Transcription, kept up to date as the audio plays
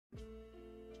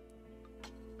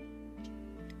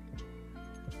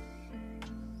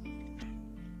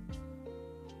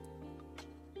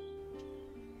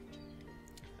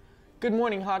Good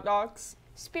morning, hot dogs.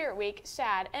 Spirit Week,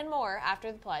 sad, and more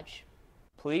after the pledge.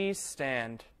 Please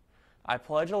stand. I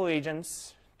pledge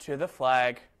allegiance to the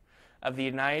flag of the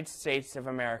United States of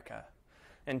America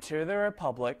and to the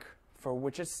republic for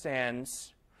which it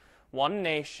stands, one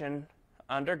nation,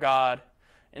 under God,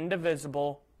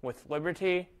 indivisible, with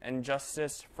liberty and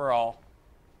justice for all.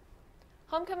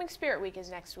 Homecoming Spirit Week is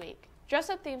next week.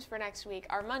 Dress-up themes for next week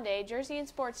are Monday, Jersey and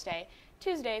Sports Day,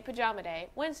 Tuesday, Pajama Day,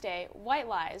 Wednesday, White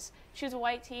Lies, choose a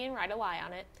white tee and write a lie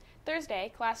on it, Thursday,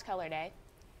 Class Color Day.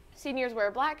 Seniors wear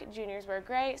black, juniors wear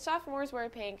gray, sophomores wear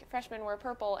pink, freshmen wear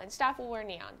purple, and staff will wear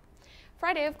neon.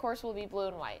 Friday, of course, will be blue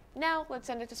and white. Now, let's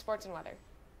send it to sports and weather.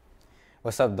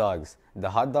 What's up, dogs?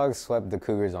 The Hot Dogs swept the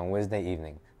Cougars on Wednesday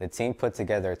evening. The team put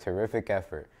together a terrific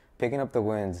effort, picking up the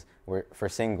wins for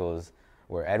singles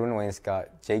were Edwin Wainscott,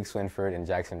 Jake Swinford, and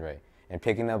Jackson Ray, and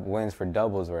picking up wins for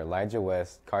doubles were Elijah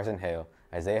West, Carson Hale,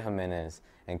 Isaiah Jimenez,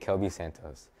 and Kelby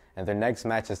Santos. And their next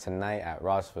match is tonight at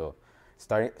Rossville.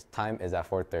 Starting time is at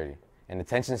 4:30. And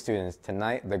attention students,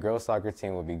 tonight the girls soccer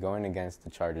team will be going against the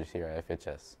Chargers here at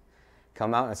FHS.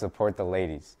 Come out and support the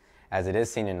ladies, as it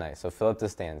is senior night, so fill up the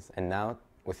stands. And now,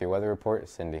 with your weather report,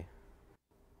 Cindy.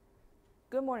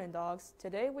 Good morning, dogs.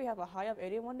 Today we have a high of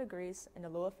 81 degrees and a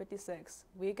low of 56.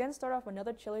 We again start off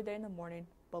another chilly day in the morning,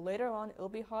 but later on it'll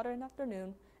be hotter in the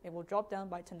afternoon and will drop down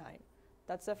by tonight.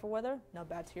 That's it for weather. Now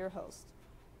back to your host.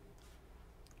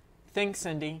 Thanks,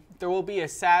 Cindy. There will be a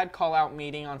SAD call-out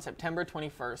meeting on September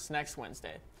 21st, next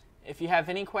Wednesday. If you have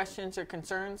any questions or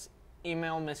concerns,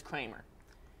 email Ms. Kramer.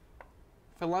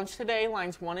 For lunch today,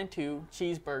 lines 1 and 2,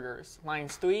 cheeseburgers.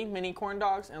 Lines 3, mini corn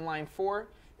dogs, and line 4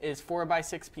 is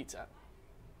 4x6 pizza.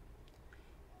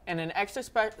 And an extra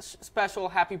special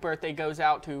happy birthday goes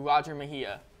out to Roger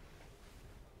Mejia.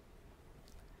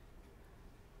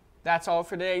 That's all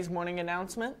for today's morning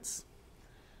announcements.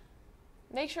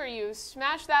 Make sure you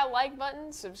smash that like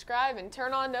button, subscribe, and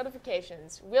turn on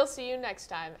notifications. We'll see you next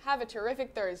time. Have a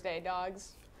terrific Thursday,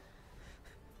 dogs.